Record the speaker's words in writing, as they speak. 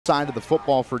Side of the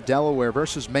football for Delaware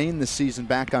versus Maine this season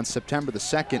back on September the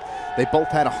 2nd. They both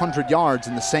had 100 yards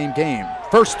in the same game.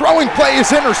 First throwing play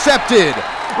is intercepted.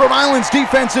 Rhode Island's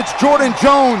defense, it's Jordan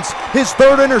Jones, his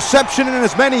third interception in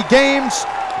as many games.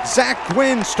 Zach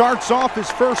Gwynn starts off his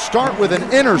first start with an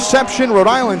interception. Rhode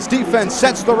Island's defense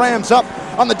sets the Rams up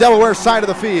on the Delaware side of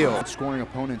the field. Scoring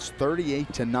opponents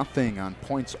 38-0 on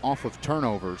points off of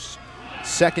turnovers.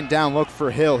 Second down look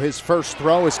for Hill. His first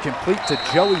throw is complete to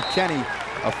Joey Kenny,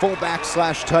 a fullback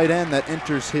 / tight end that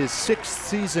enters his 6th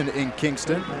season in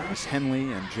Kingston.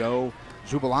 Henley and Joe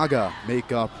Zubalaga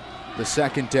make up the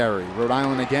secondary. Rhode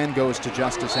Island again goes to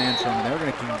Justice Antrim, and they're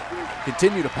going to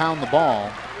continue to pound the ball.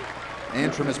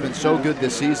 Antrim has been so good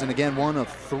this season. Again, one of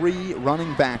 3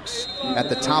 running backs at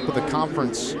the top of the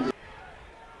conference.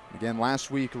 Again, last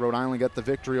week, Rhode Island got the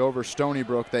victory over Stony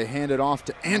Brook. They hand it off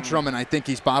to Antrim, and I think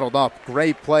he's bottled up.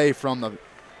 Great play from the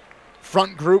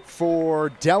front group for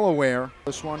Delaware.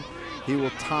 This one, he will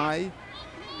tie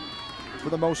for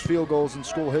the most field goals in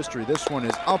school history. This one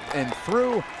is up and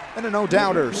through, and a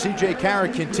no-doubter. C.J.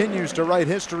 Carrick continues to write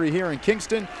history here in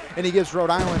Kingston, and he gives Rhode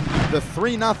Island the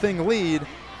 3-0 lead.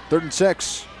 3rd and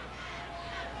 6.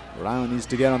 Rhode Island needs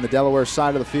to get on the Delaware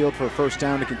side of the field for a first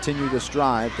down to continue this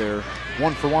drive. They're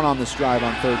 1 for 1 on this drive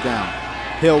on 3rd down.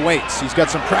 Hill waits, he's got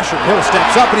some pressure. Hill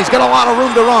steps up and he's got a lot of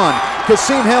room to run.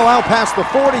 Kasim Hill out past the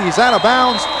 40, he's out of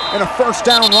bounds, and a first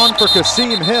down run for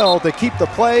Kasim Hill to keep the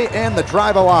play and the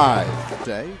drive alive.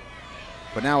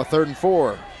 But now a 3rd and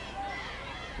 4.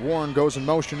 Warren goes in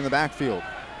motion in the backfield.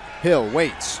 Hill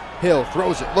waits, Hill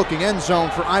throws it, looking end zone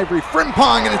for Ivory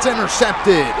Frimpong, and it's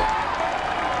intercepted.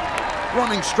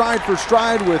 Running stride for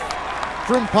stride with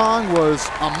Frimpong was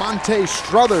Amante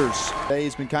Struthers.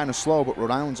 He's been kind of slow, but Rhode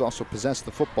Island's also possessed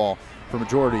the football for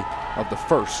majority of the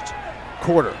first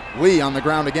quarter. Lee on the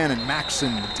ground again, and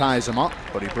Maxson ties him up,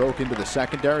 but he broke into the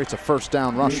secondary. It's a first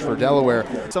down rush for Delaware.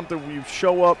 Something where you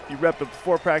show up, you rep it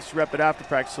before practice, you rep it after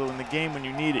practice, so in the game when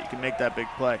you need it, you can make that big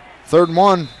play. 3rd and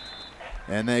 1,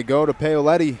 and they go to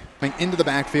Paoletti. Into the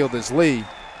backfield is Lee,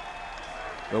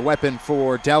 the weapon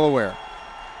for Delaware.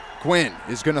 Gwynn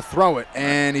is going to throw it,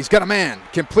 and he's got a man.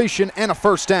 Completion and a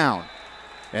first down.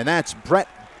 And that's Brett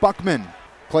Buckman.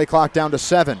 Play clock down to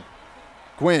 7.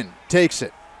 Gwynn takes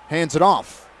it, hands it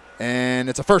off, and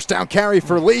it's a first down carry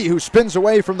for Lee, who spins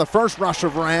away from the first rush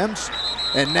of Rams.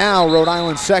 And now Rhode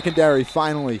Island secondary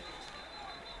finally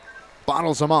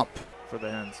bottles him up. For the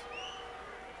Hens.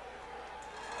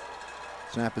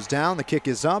 Snap is down, the kick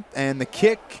is up, and the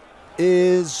kick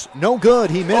is no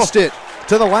good. He missed it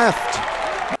to the left.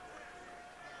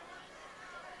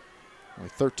 Only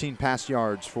 13 pass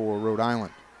yards for Rhode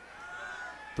Island.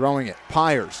 Throwing it,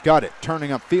 Pyers got it,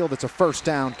 turning upfield. It's a first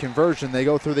down conversion. They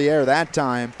go through the air that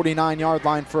time. 49-yard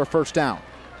line for a first down.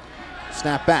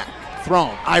 Snap back,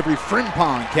 thrown. Ivory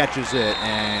Frimpong catches it,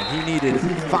 and he needed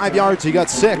 5 yards. He got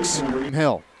 6.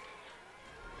 Hill.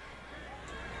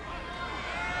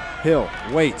 Hill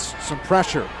waits, some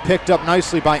pressure, picked up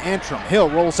nicely by Antrim. Hill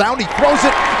rolls out, he throws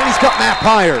it, and he's got Matt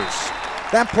Pyers.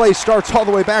 That play starts all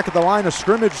the way back at the line of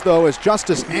scrimmage, though, as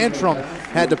Justice Antrim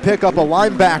had to pick up a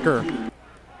linebacker.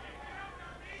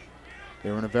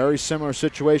 They were in a very similar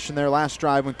situation there last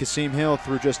drive when Kasim Hill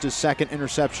threw just his 2nd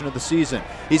interception of the season.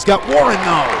 He's got Warren,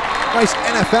 though. Nice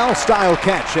NFL-style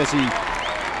catch as he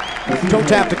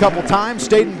toe-tapped a couple times,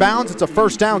 stayed in bounds. It's a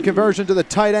first down conversion to the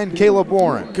tight end, Caleb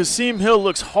Warren. Kasim Hill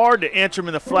looks hard to Antrim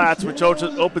in the flats, which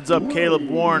opens up Caleb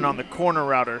Warren on the corner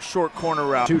route, or short corner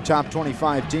route. 2 top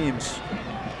 25 teams,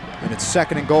 and it's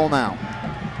 2nd and goal now.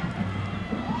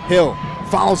 Hill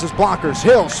follows his blockers.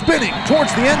 Hill spinning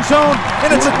towards the end zone,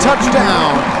 and it's a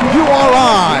touchdown,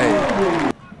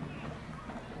 URI.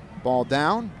 Ball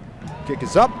down, kick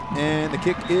is up, and the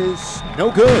kick is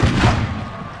no good.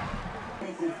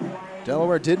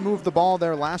 Delaware did move the ball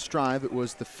there last drive. It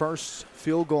was the first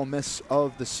field goal miss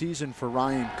of the season for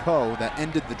Ryan Coe that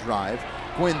ended the drive.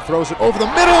 Gwynn throws it over the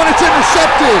middle, and it's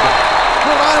intercepted.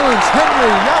 Rhode Island's Henry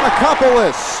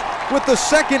Yanakopoulos with the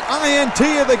 2nd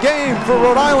INT of the game for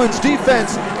Rhode Island's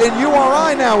defense. And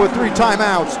URI now with 3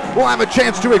 timeouts will have a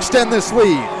chance to extend this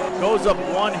lead. Goes up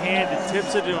one hand and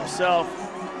tips it to himself.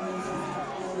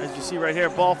 As you see right here,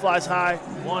 ball flies high,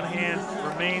 one hand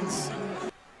remains.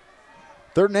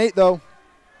 3rd and 8, though,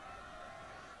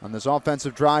 on this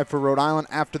offensive drive for Rhode Island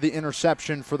after the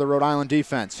interception for the Rhode Island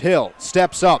defense. Hill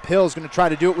steps up. Hill's going to try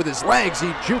to do it with his legs. He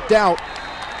juked out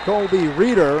Colby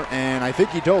Reeder, and I think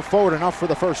he dove forward enough for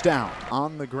the first down.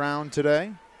 On the ground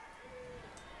today.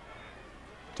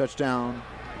 Touchdown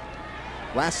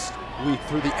last week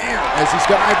through the air as he's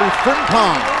got Ivory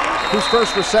Frimpong, whose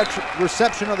first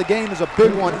reception of the game is a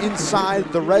big one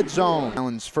inside the red zone.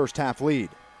 Island's first half lead.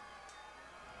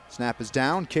 Snap is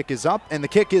down, kick is up, and the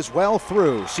kick is well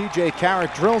through. C.J.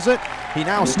 Carrick drills it. He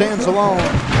now stands alone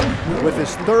with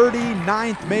his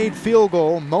 39th made field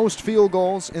goal, most field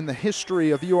goals in the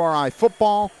history of URI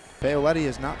football. Paoletti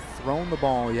has not thrown the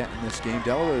ball yet in this game.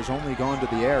 Delaware has only gone to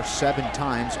the air 7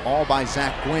 times, all by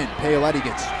Zach Gwynn. Paoletti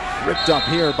gets ripped up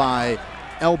here by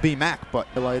L.B. Mack,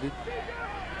 but highlighted.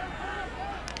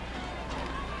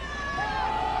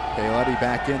 Paoletti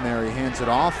back in there, he hands it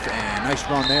off, and nice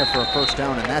run there for a first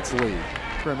down, and that's Lee.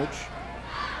 Scrimmage.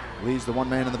 Lee's the one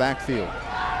man in the backfield.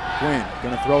 Gwynn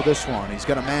gonna throw this one. He's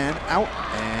got a man out,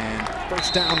 and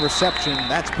first down reception,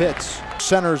 that's Pitts.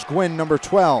 Center's Gwynn, number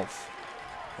 12.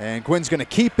 And Gwynn's gonna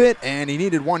keep it, and he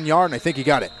needed 1 yard, and I think he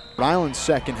got it. Rhode Island's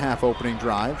second half opening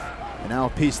drive, and now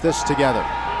piece this together.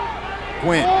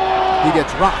 Gwynn, he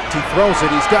gets rocked, he throws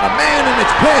it, he's got a man, and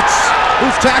it's Pitts,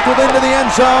 who's tackled into the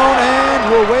end zone,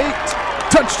 and we'll wait.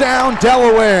 Touchdown,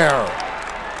 Delaware.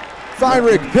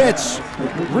 Thyrick Pitts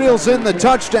reels in the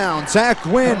touchdown. Zach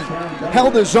Gwynn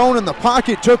held his own in the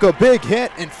pocket, took a big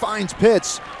hit, and finds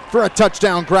Pitts for a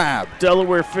touchdown grab.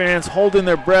 Delaware fans holding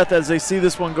their breath as they see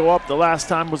this one go up. The last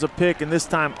time was a pick, and this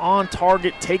time on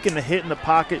target, taking the hit in the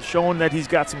pocket, showing that he's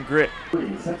got some grit.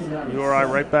 URI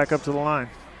right back up to the line.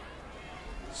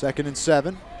 2nd and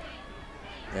 7,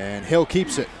 and Hill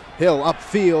keeps it. Hill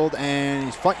upfield, and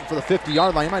he's fighting for the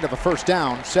 50-yard line. He might have a first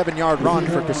down. 7-yard run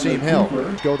for Kasim Hill.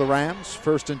 Go the Rams.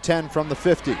 1st and 10 from the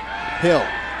 50. Hill,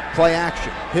 play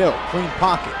action. Hill, clean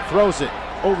pocket, throws it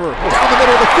over down the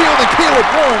middle of the field, and Caleb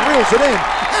Warren reels it in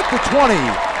at the 20.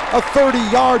 A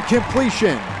 30-yard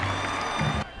completion.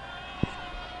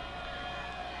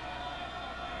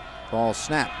 Ball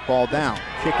snap, ball down,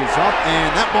 kick is up,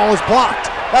 and that ball is blocked.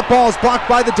 That ball is blocked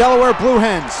by the Delaware Blue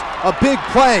Hens. A big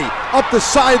play up the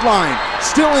sideline,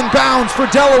 still in bounds for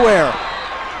Delaware.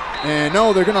 And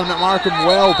no, they're gonna mark him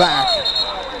well back.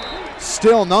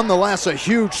 Still, nonetheless, a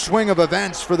huge swing of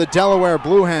events for the Delaware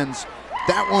Blue Hens.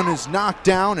 That one is knocked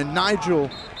down, and Nigel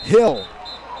Hill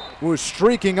was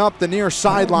streaking up the near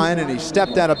sideline, and he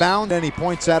stepped out of bounds, and he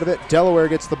points out of it. Delaware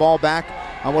gets the ball back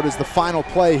on what is the final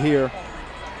play here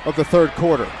of the 3rd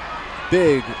quarter.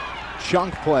 Big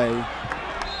chunk play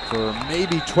for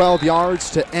maybe 12 yards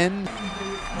to end.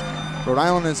 Rhode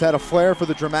Island has had a flair for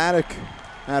the dramatic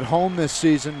at home this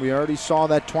season. We already saw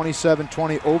that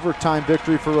 27-20 overtime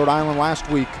victory for Rhode Island last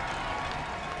week.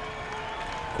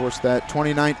 Of course, that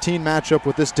 2019 matchup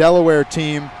with this Delaware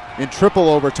team in triple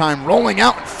overtime, rolling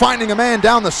out and finding a man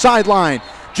down the sideline.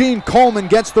 Gene Coleman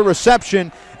gets the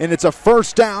reception, and it's a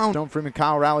first down. Stone Freeman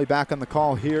Kyle Rowley back on the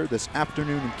call here this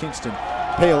afternoon in Kingston.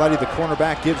 Paoletti, the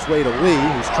cornerback, gives way to Lee,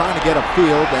 who's trying to get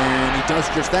upfield, and he does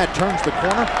just that, turns the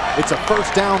corner. It's a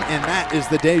first down, and that is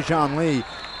the Dejan Lee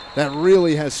that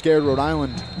really has scared Rhode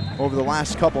Island over the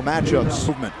last couple matchups.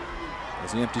 Movement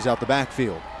as he empties out the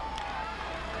backfield.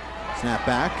 Snap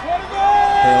back.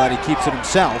 Paoletti keeps it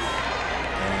himself,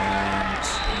 and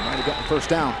he might have gotten the first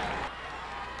down.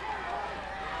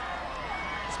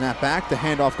 Snap back, the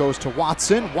handoff goes to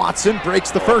Watson. Watson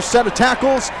breaks the first set of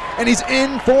tackles, and he's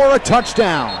in for a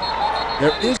touchdown.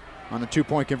 There is on a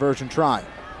 2-point conversion try.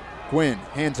 Gwynn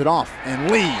hands it off,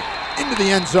 and Lee into the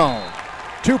end zone.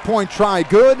 2-point try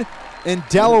good, and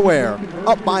Delaware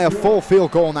up by a full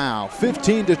field goal now.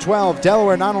 15-12,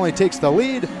 Delaware not only takes the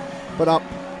lead, but up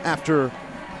after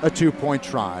a 2-point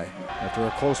try, after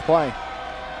a close play.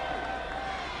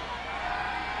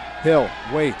 Hill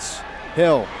waits.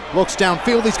 Hill looks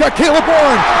downfield. He's got Caleb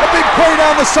Warren. A big play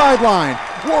down the sideline.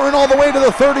 Warren all the way to the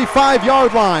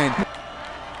 35-yard line.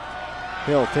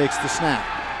 Hill takes the snap.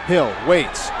 Hill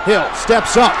waits. Hill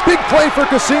steps up. Big play for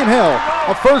Kasim Hill.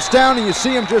 A first down, and you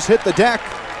see him just hit the deck.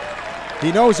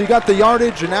 He knows he got the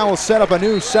yardage, and now will set up a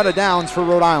new set of downs for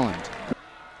Rhode Island.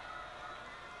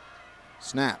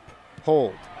 Snap.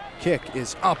 Hold. Kick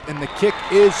is up, and the kick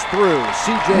is through.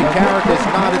 C.J. Carrick has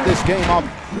knotted this game up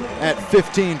at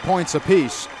 15 points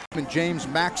apiece. And James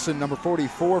Maxson, number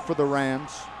 44 for the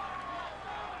Rams.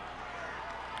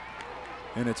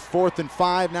 And it's 4th and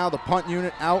 5 now. The punt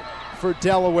unit out for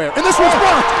Delaware. And this one's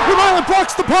blocked. Rhode Island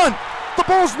blocks the punt. The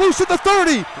ball's loose at the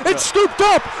 30. It's scooped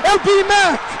up. L.B.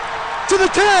 Mack to the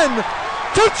 10.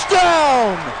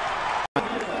 Touchdown!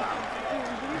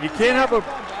 You can't have a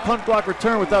punt block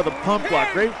return without the punt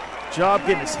block. Great job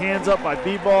getting his hands up by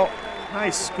B-Ball.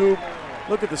 Nice scoop.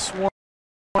 Look at the swarm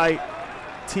of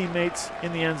teammates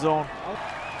in the end zone.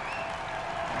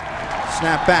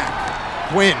 Snap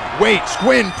back. Gwynn waits.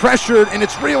 Gwynn pressured, and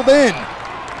it's reeled in.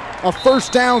 A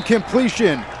first down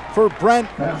completion for Brent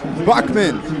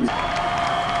Buckman.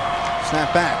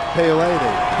 Snap back.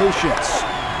 Paoletti. Patience.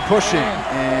 Pushing,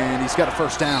 and he's got a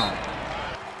first down.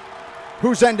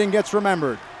 Whose ending gets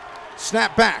remembered?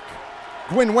 Snap back.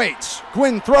 Gwynn waits.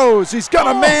 Gwynn throws. He's got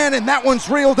a man, and that one's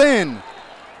reeled in.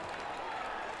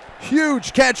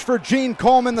 Huge catch for Gene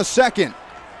Coleman II.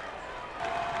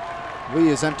 Lee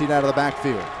is emptied out of the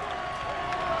backfield.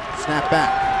 Snap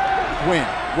back. Gwynn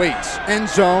waits. End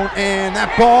zone, and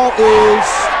that ball is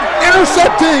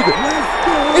intercepted.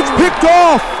 It's picked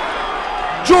off.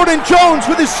 Jordan Jones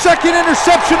with his second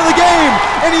interception of the game,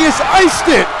 and he has iced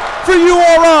it for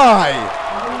URI.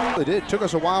 It took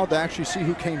us a while to actually see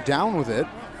who came down with it.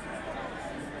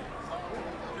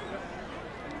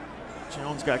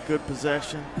 Jones got good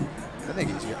possession. I think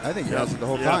he has it the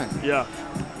whole time. Yeah.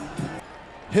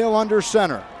 Hill under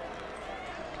center.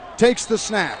 Takes the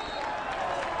snap.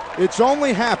 It's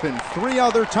only happened 3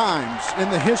 other times in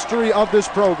the history of this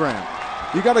program.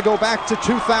 You got to go back to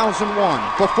 2001.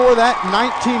 Before that,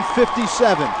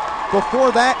 1957.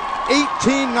 Before that,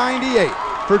 1898.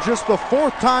 For just the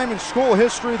 4th time in school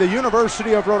history, the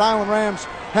University of Rhode Island Rams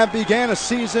have began a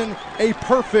season a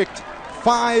perfect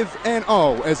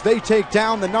 5-0 as they take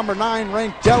down the number 9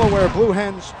 ranked Delaware Blue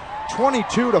Hens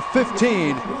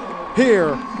 22-15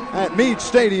 here at Meade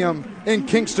Stadium in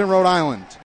Kingston, Rhode Island.